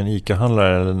umgås som en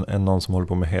ICA-handlare än någon som håller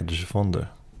på med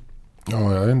hedgefonder.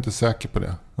 Ja, jag är inte säker på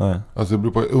det. Nej. Alltså det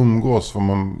beror på att umgås.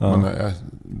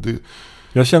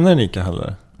 Jag känner en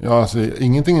ICA-handlare. Ja, alltså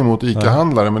ingenting emot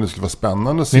ICA-handlare, men det skulle vara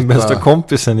spännande att sitta... Min bästa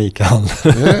kompis är en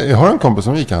ICA-handlare. Jag har en kompis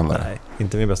som är ICA-handlare. Nej,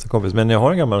 inte min bästa kompis, men jag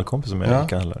har en gammal kompis som är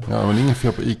ICA-handlare. Ja, men det är inget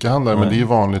fel på ICA-handlare, men det är ju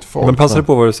vanligt folk. Men passar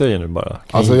på vad du säger nu bara.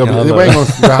 Alltså jag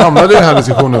hamnade i den här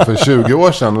diskussionen för 20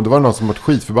 år sedan, och det var någon som var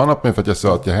skitförbannat på mig för att jag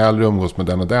sa att jag hellre umgås med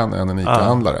den och den än en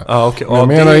ICA-handlare. Okay. Jag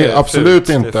menar absolut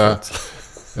inte...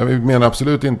 Jag menar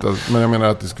absolut inte, men jag menar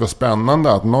att det ska vara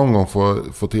spännande att någon gång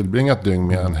få tillbringa ett dygn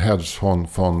med en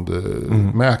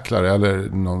hedgefondmäklare eller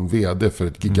någon vd för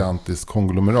ett gigantiskt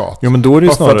konglomerat. Jo, men då är det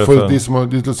snarare det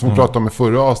är som vi pratade om i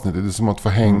förra avsnittet. Det är som att få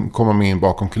komma med in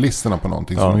bakom kulisserna på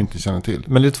någonting som du inte känner till.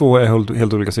 Men det är 2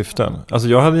 helt olika syften. Alltså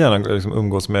jag hade gärna liksom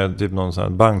umgås med typ någon sån här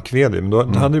bank-vd, men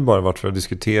då hade det bara varit för att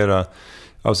diskutera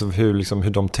alltså hur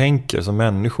de tänker som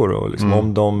människor och liksom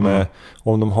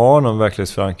om de har någon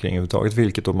verklighetsförankring överhuvudtaget,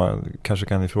 vilket då man kanske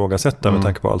kan ifrågasätta med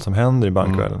tanke på allt som händer i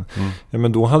bankvärlden. Ja,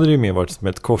 men då hade det ju mer varit som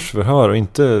ett korsförhör och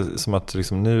inte som att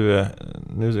liksom, nu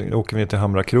åker vi ner till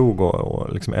Hamra krog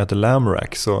och liksom äter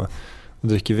lamracks och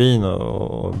dricker vin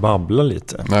och babblar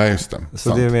lite. Nej, just det.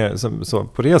 Så det är mer så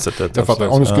på det sättet. Jag fattar.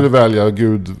 Om du skulle välja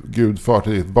gudfar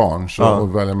till ditt barn så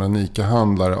välja med en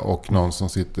ICA-handlare och någon som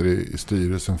sitter i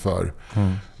styrelsen för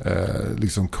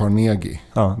liksom Carnegie.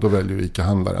 Då väljer du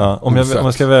ICA-handlare. Om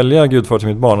jag ska välja gudfar till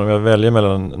mitt barn, om jag väljer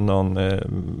mellan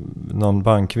någon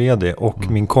bank-vd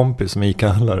och min kompis som är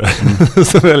ICA-handlare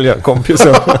så väljer jag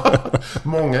kompisen.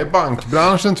 Många i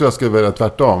bankbranschen tror jag skulle välja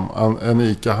tvärtom. En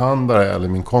ICA-handlare eller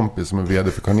min kompis som är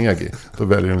vd för Carnegie. Då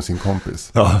väljer de sin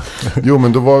kompis. Jo,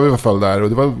 men då var vi i alla fall där. Och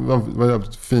det var en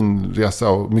fin resa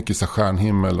och mycket så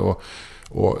stjärnhimmel och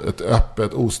ett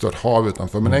öppet, ostört hav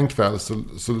utanför. Men en kväll så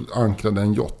ankrade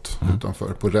en yacht utanför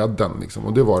på redden. Liksom.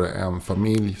 Och det var det en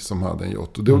familj som hade en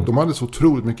yacht. Och de hade så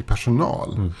otroligt mycket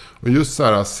personal. Och just så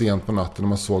här sent på natten när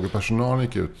man såg att personalen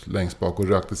gick ut längst bak och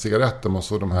rökte cigaretter. Man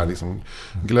såg de här liksom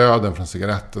glöden från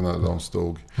cigaretterna där de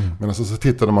stod. Men alltså så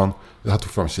tittade man, jag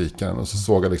tog fram kikaren och så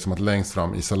såg jag liksom att längst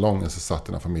fram i salongen så satt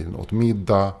den här familjen och åt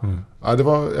middag. Ja, det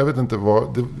var, jag vet inte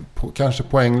vad, kanske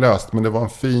poänglöst, men det var en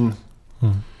fin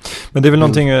Men det är väl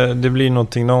någonting, det blir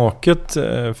någonting naket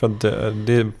för att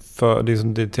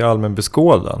det är till allmän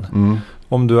beskådan.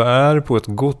 Om du är på ett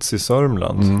gods i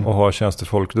Sörmland och har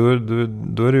tjänstefolk, då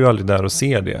är du ju aldrig där och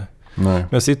ser det. Nej.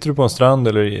 Men sitter du på en strand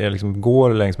eller liksom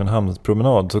går längs med en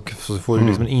hamnpromenad så får du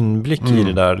liksom en inblick i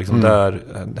det där, liksom där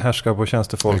härskar på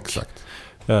tjänstefolk. Exakt.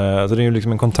 Så det är ju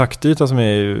liksom en kontaktyta som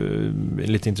är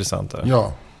lite intressant där.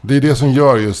 Ja, det är det som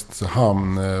gör just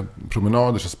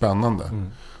hamnpromenader så spännande.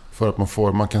 För att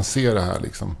man kan se det här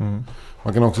liksom.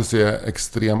 Man kan också se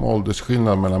extrem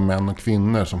åldersskillnad mellan män och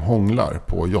kvinnor som hånglar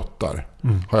på jottar.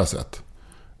 Har jag sett.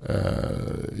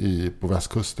 På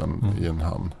västkusten i en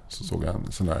hamn så såg jag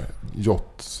en sån där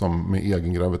jott som med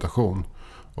egen gravitation.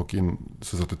 Och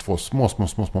så satt det 2 små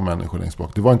människor längst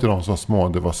bak. Det var inte de som var små,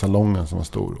 det var salongen som var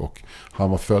stor. Och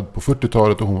han var född på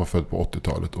 40-talet och hon var född på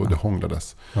 80-talet. Och det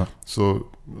hånglades. Så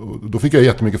då fick jag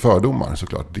jättemycket fördomar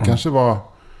såklart. Det kanske var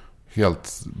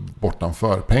helt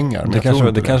bortanför pengar. Men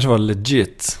det kanske var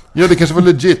legit. Ja, det kanske var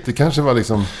legit. Det kanske var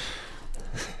liksom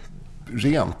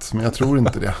rent, men jag tror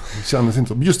inte det. Det kändes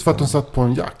inte så. Just för att de satt på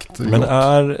en jakt. Men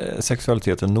är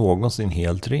sexualiteten någonsin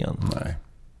helt ren? Nej,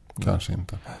 kanske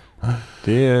inte.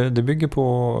 Det bygger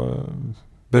på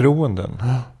beroenden.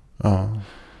 Ja,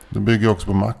 det bygger också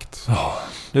på makt.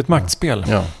 Det är ett maktspel.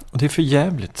 Ja. Och det är för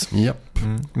jävligt. Japp.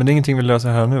 Men det är ingenting vi löser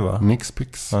här nu, va?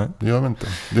 Nixpix. Nej. Det gör vi inte.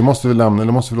 Det måste vi lämna,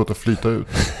 eller måste vi låta flyta ut.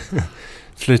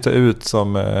 Flyta ut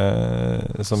som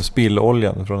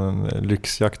spilloljan från en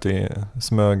lyxjakt i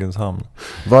Smögens hamn.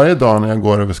 Varje dag när jag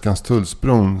går över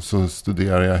Skanstullsbron så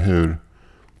studerar jag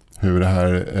hur det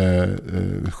här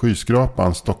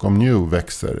skyskrapan Stockholm New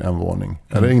växer en våning.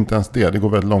 Eller inte ens det går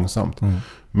väldigt långsamt.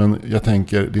 Men jag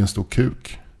tänker, det är en stor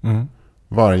kuk.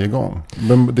 Varje gång.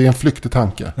 Men det är en flyktig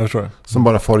tanke. Jag förstår. Som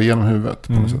bara far igenom huvudet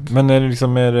på något sätt. Men är det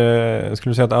liksom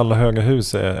skulle du säga att alla höga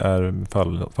hus är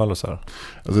fallosar?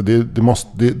 Alltså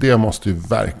det måste ju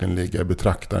verkligen ligga i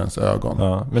betraktarens ögon.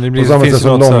 Ja, men det blir, på samma sätt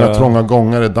som långa, trånga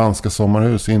gångar i danska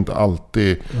sommarhus är inte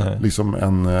alltid liksom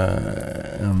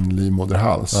en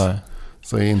livmoderhals. Nej.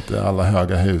 Så är inte alla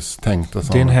höga hus tänkta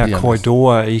som den här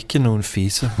korridor är inte någon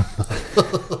fise.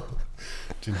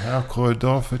 Den här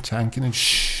korridor för tanken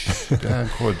det är en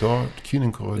korridor,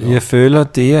 kvinnekorridor. Jag följer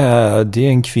att det är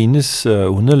en kvinnes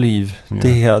underliv.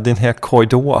 Yeah. Den här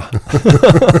korridor.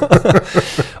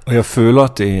 Och jag följer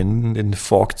att det är en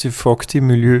fuktig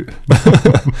miljö.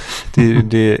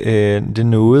 det är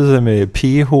något med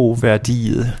pH-värdet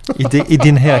i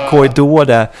den här korridor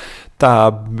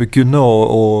där begynder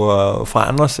at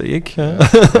forandre sig, ikke?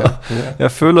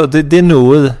 Jeg føler, det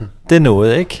er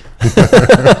noget, ikke?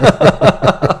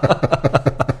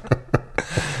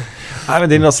 Nej, men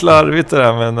det är något slarvigt det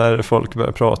där med när folk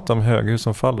börjar prata om höghus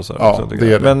som fall och så. Ja, så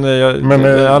det är det. Men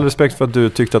jag har all respekt för att du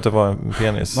tyckte att det var en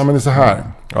penis. Nej, men det är så här.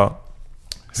 Ja.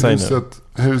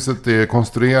 Huset är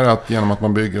konstruerat genom att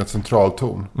man bygger ett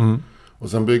centraltorn. Och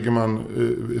sen bygger man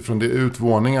från det ut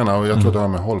våningarna. Och jag tror att det har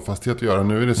med hållfasthet att göra.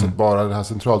 Nu är det så att bara det här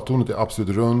centraltornet är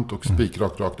absolut runt och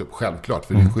spikrakt rakt upp. Självklart,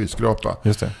 för det är en skyskrapa.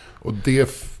 Just det. Och det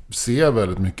ser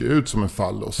väldigt mycket ut som en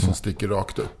fallos som sticker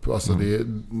rakt upp. Alltså det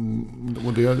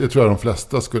tror jag de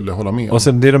flesta skulle hålla med om. Och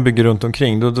sen det de bygger runt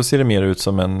omkring, då ser det mer ut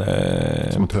som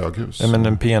som ett höghus. Men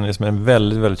en penis med en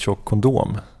väldigt, väldigt tjock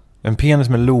kondom. En penis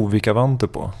med Lovikkavanter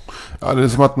på. Ja, det är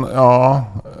som att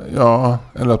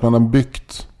eller att man har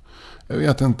byggt, jag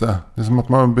vet inte. Det är som att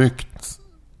man har byggt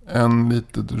en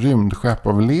litet rymdskepp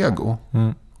av Lego.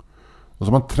 Och så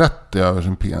har man 30 över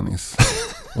sin penis.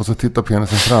 Och så tittar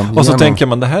penisen fram. Och så tänker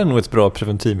man, det här är nog ett bra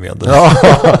preventivmedel. Ja,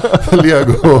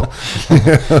 Lego.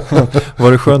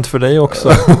 Var det skönt för dig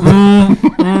också?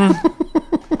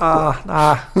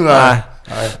 Nej.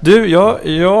 Du,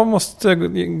 jag måste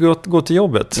gå till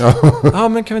jobbet. Ja,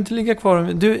 men kan vi inte ligga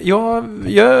kvar? Du,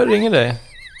 jag ringer dig.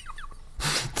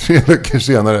 3 veckor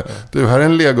senare. Du, här är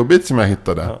en legobit som jag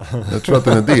hittade. Jag tror att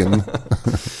den är din.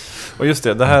 Och just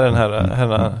det här är den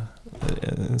här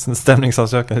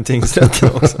stämningsansökan i tingsrätten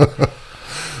också.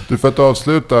 Du, för att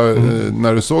avsluta,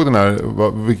 när du såg den här,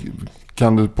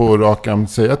 kan du på rak arm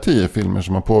säga 10 filmer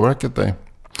som har påverkat dig?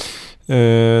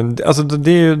 Alltså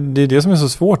det är det som är så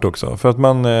svårt också. För att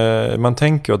man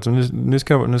tänker att nu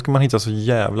ska man hitta så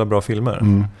jävla bra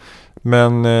filmer.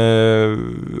 Men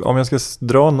om jag ska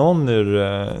dra någon ur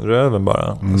röven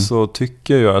bara, så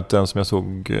tycker jag att den som jag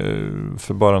såg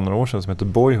för bara några år sedan som heter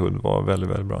Boyhood var väldigt,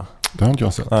 väldigt bra. Det har inte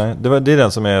jag sett. Nej, det är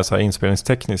den som är så här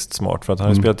inspelningstekniskt smart, för att han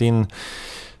har spelat in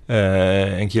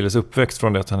en killes uppväxt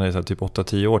från det att han är så här, typ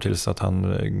 8-10 år tills att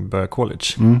han börjar college.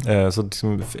 Så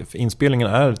liksom, inspelningen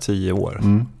är 10 år.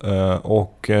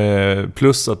 Och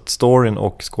plus att storyn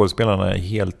och skådespelarna är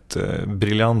helt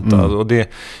briljanta. Och det,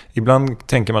 ibland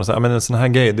tänker man så här, men en sån här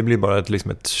grej, det blir bara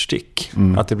ett stick.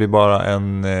 Att det blir bara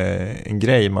en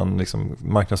grej man liksom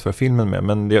marknadsför filmen med.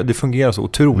 Men det fungerar så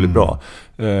otroligt bra.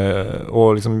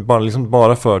 Och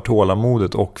bara för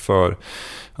tålamodet och för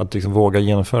att liksom våga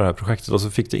genomföra det här projektet. Och så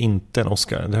fick det inte en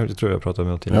Oscar. Det tror jag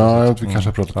pratade om tidigare. Ja, vi kanske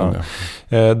har pratat om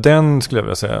det. Den skulle jag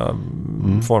vilja säga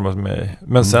format mig.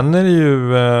 Men sen är det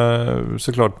ju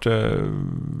såklart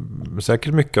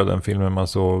säkert mycket av den filmen man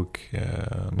såg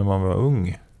när man var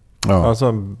ung. Ja.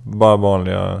 Alltså bara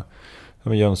vanliga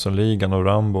Jönssonligan och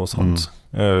Rambo och sånt.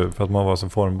 För att man var så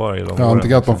formbar i de åren.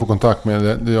 Antingen att man får kontakt med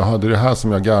det. Jag hade det här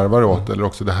som jag garvar åt. Eller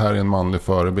också det här är en manlig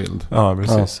förebild. Ja,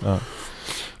 precis. Ja.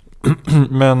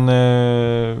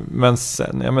 Men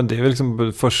sen, ja, men det är väl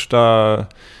liksom första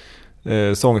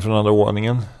sången från andra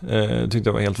ordningen. Tyckte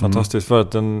jag var helt fantastiskt. För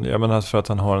att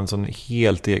han har en sån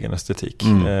helt egen estetik.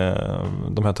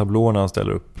 De här tablåerna han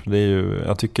ställer upp. Det är ju,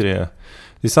 jag tycker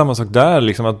det är samma sak där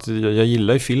liksom, att jag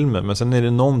gillar i filmen, men sen är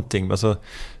det någonting, alltså,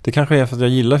 det kanske är för att jag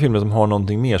gillar filmer som har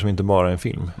någonting mer som inte bara är en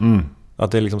film.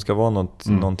 Att det liksom ska vara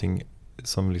någonting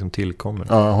som liksom tillkommer.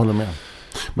 Ja, jag håller med.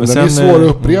 Men den är svår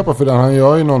att upprepa för han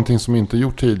gör ju någonting som inte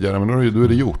gjort tidigare, men då är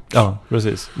det gjort. Ja,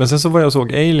 precis. Men sen så var jag och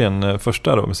såg Alien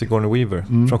första då med Sigourney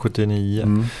Weaver från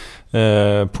 79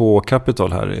 på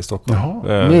Capitol här i Stockholm.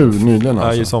 Jaha, nyligen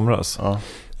alltså. I somras. Ja.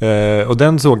 Och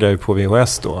den såg jag ju på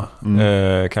VHS då.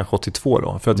 Kanske 82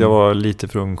 då. För att jag var lite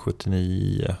för ung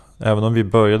 79. Även om vi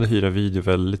började hyra video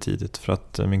väldigt tidigt. För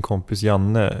att min kompis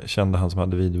Janne kände han som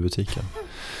hade videobutiken.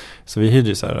 Så vi hyrde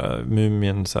ju så här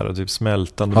Mumien, så här typ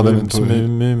smältande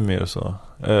mumier och så.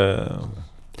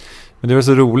 Men det var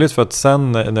så roligt för att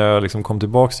sen när jag liksom kom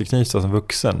tillbaka till Knivsta som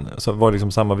vuxen så var det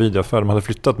liksom samma videoaffär. De hade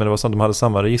flyttat, men det var så att de hade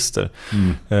samma register.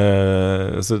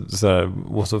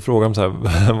 Och så frågade de så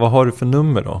här, vad har du för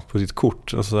nummer då på ditt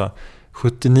kort? Och så här,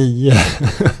 79.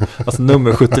 Alltså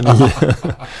nummer 79.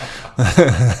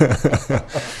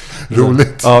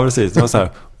 Roligt. Ja, precis. Det var så här,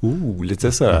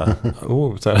 lite så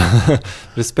här,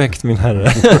 respekt min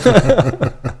herre.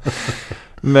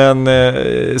 Men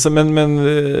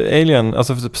Alien,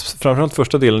 alltså framförallt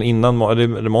första delen innan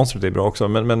det monstret är bra också,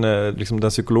 men liksom den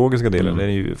psykologiska delen är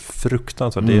ju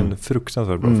fruktansvärt. Det är en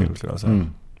fruktansvärt bra film, skulle jag säga.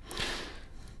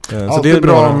 Så det är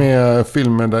bra med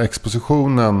filmer där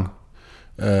expositionen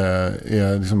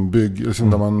är liksom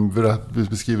där man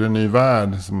beskriver en ny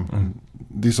värld.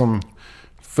 Det är som,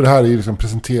 för det här är ju liksom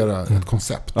presentera ett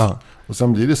koncept. Och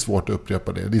sen blir det svårt att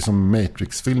upprepa det. Det är som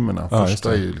Matrix-filmerna.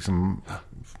 Första är ju liksom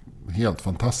helt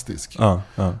fantastisk.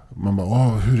 Man bara,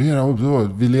 hur är det?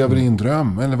 Vi lever i en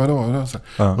dröm, eller vadå?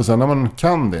 Och sen när man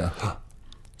kan det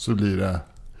så blir det,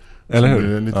 eller hur? Blir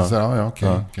det lite så här,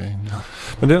 okej.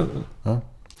 Men det...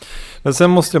 Men sen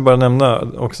måste jag bara nämna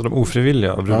också De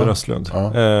ofrivilliga av Ruben Östlund.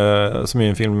 Som är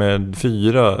en film med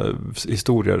 4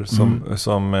 historier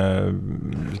som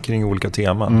kring olika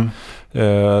teman.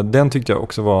 Den tyckte jag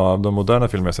också var av de moderna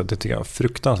filmer jag sett. Det tycker jag är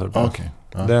fruktansvärt bra.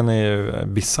 Den är ju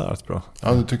bisarrt bra.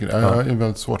 Ja, det tycker jag. Jag är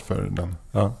väldigt svårt för den.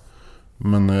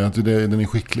 Men jag tycker den är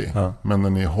skicklig. Men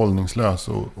den är hållningslös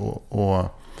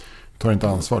och tar inte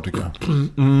ansvar, tycker jag.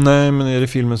 Nej, men är det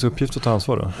filmens uppgift att ta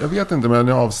ansvar då? Jag vet inte, men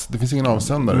det finns ingen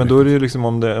avsändare. Men då är det ju liksom,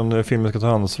 om filmen ska ta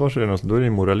ansvar så är det då är det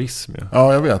moralism.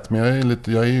 Ja, jag vet, men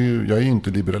jag är ju inte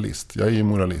liberalist. Jag är ju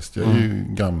moralist. Jag är ju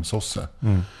gamsosse.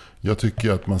 Jag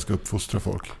tycker att man ska uppfostra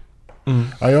folk.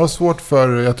 Ja, jag har svårt för...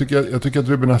 Jag tycker att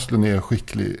Ruben Östlund är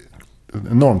skicklig,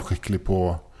 enormt skicklig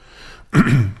på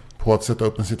att sätta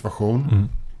upp en situation.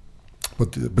 På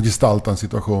att gestalta en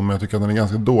situation, men jag tycker att han är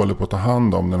ganska dålig på att ta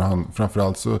hand om den.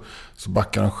 Framförallt så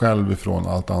backar han själv ifrån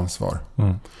allt ansvar.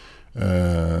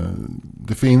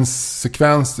 Det finns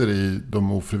sekvenser i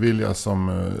De ofrivilliga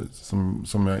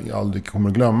som jag aldrig kommer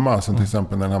att glömma. Som till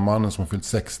exempel när den här mannen som har fyllt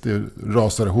 60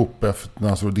 rasar ihop efter när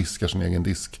han så diskar sin egen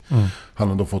disk. Han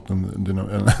har då fått en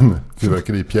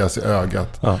fyrverkeripjäs i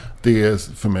ögat. Det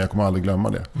är för mig, jag kommer aldrig glömma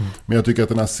det. Men jag tycker att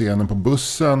den här scenen på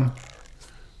bussen,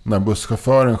 när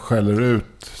busschauffören skäller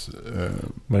ut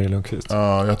Marie Lundqvist.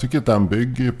 Ja, jag tycker att den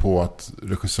bygger på att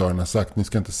regissören har sagt, ni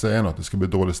ska inte säga något, det ska bli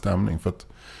dålig stämning. För att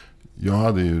jag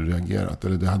hade ju reagerat,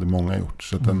 eller det hade många gjort.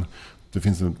 Så att det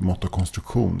finns ett mått av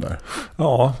konstruktion där.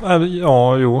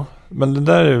 Jo. Men det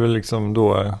där är väl liksom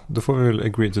då får vi väl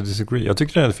agree to disagree. Jag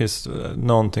tycker att det finns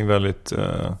någonting väldigt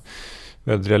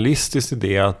realistiskt i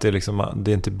det, att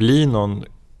det inte blir någon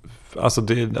Alltså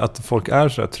att folk är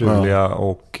så här trevliga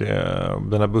och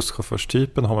den här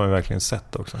busschaufförstypen har man ju verkligen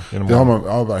sett också. Det har man,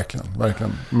 ja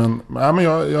verkligen. Men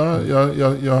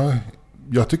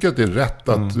jag tycker att det är rätt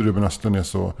att Ruben Östlund är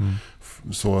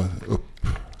så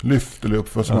upplyft eller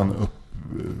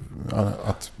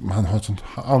att han har ett sånt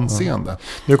anseende.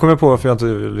 Nu kommer jag på varför jag inte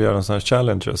vill göra en sån här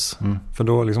challenges. För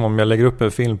då liksom, om jag lägger upp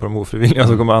en film på de ofrivilliga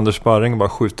så kommer Anders Sparring och bara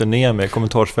skjuter ner mig i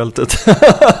kommentarsfältet.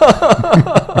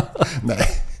 Nej.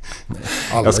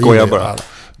 Jag skojar bara.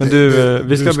 Men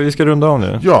vi ska runda av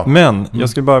nu. Ja. Men jag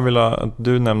skulle bara vilja att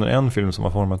du nämner en film som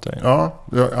har format dig. Ja,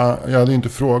 jag hade inte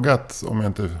frågat om jag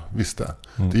inte visste.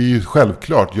 Det är ju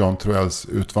självklart Jan Troells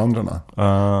Utvandrarna.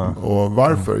 Och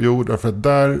varför? Jo, därför att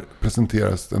där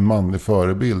presenteras en manlig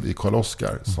förebild i Karl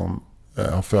Oskar som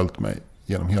har följt mig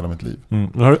genom hela mitt liv.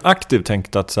 Har du aktivt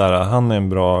tänkt att så här, han är en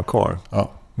bra karl?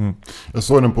 Ja. Jag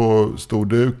såg den på stor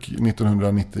duk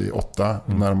 1998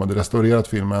 när de hade restaurerat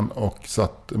filmen och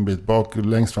satt en bit bak.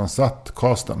 Längst fram satt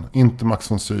casten, inte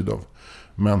Max von Sydow,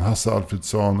 men Hasse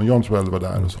Alfredsson och Jan Troell var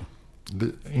där och så.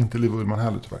 Inte Liv Ullmann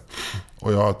heller tyvärr.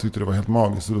 Och jag tyckte det var helt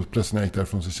magiskt. Så då plötsligt när jag gick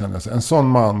därifrån så kände jag sig en sån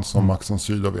man som Max von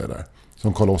Sydow är där.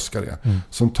 Som Karl Oskar är.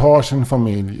 Som tar sin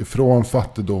familj från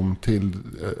fattigdom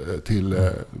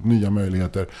till nya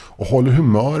möjligheter. Och håller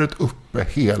humöret uppe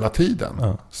hela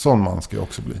tiden. Sån man ska jag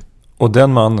också bli. Och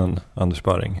den mannen, Anders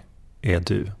Sparring, är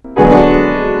du.